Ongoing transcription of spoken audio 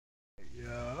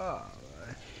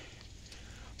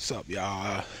What's up,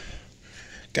 y'all?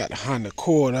 Got the Honda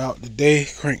Accord out today,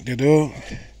 cranked it up.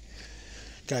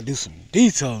 Gotta do some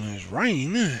detailing. It's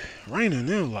raining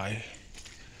now, like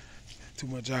too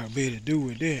much I can be able to do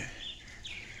with that.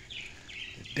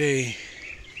 Today,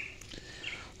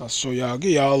 I'll show y'all,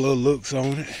 give y'all a little looks on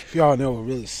it. If y'all never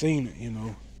really seen it,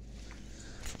 I'll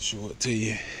show it to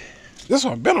you. This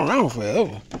one been around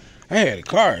forever. I had a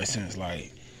car since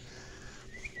like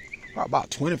about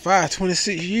 25,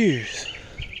 26 years.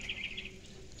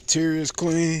 Interior's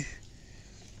clean.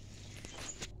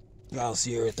 Y'all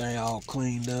see everything all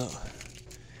cleaned up.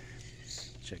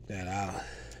 Check that out.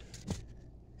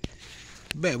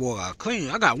 Bad boy got clean.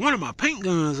 I got one of my paint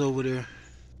guns over there.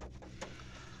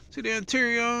 See the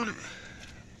interior on it?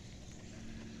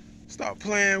 Stop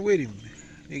playing with him.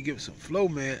 They give it some flow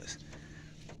mats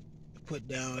to put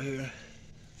down here.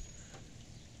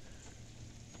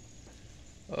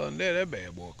 Other than that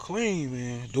bad boy clean,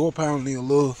 man. Door panel need a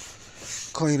little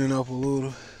cleaning up a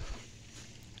little.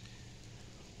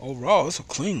 Overall, it's a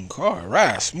clean car.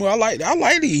 Right, smooth. I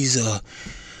like these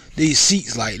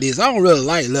seats like this. I don't really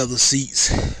like leather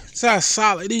seats. See how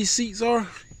solid these seats are.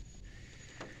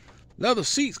 Leather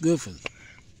seats good for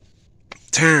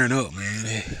tearing up, man.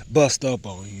 They bust up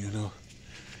on you,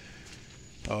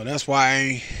 Oh, that's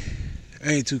why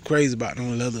I ain't too crazy about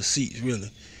them leather seats,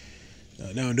 really.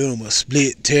 They don't do them a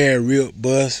split, tear, rip,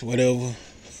 bust, whatever.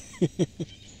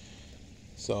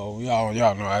 So y'all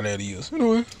know how that is.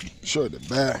 Anyway, show the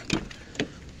back.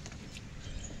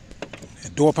 The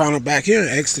door panel back here,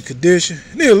 extra condition.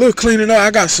 Need a little cleaning up. I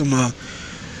got some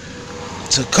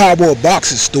cardboard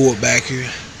boxes stored back here.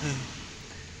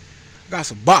 Got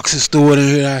some boxes stored in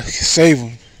here. I can save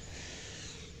them.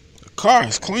 The car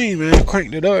is clean, man.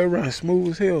 Cranked it up. It runs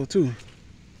smooth as hell too.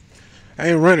 I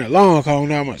ain't run it long because I don't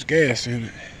know how much gas in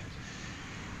it.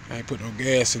 I ain't put no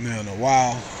gas in there in a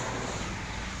while.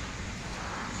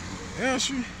 Yeah,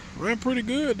 she ran pretty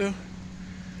good though.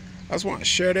 I just want to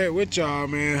share that with y'all,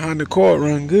 man. Honda Accord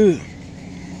run good.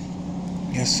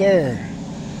 Yes, sir.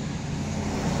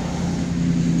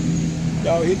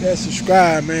 Y'all hit that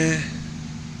subscribe, man.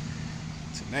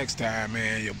 Till next time,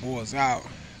 man. Your boy's out.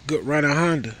 Good running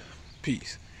Honda.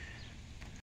 Peace.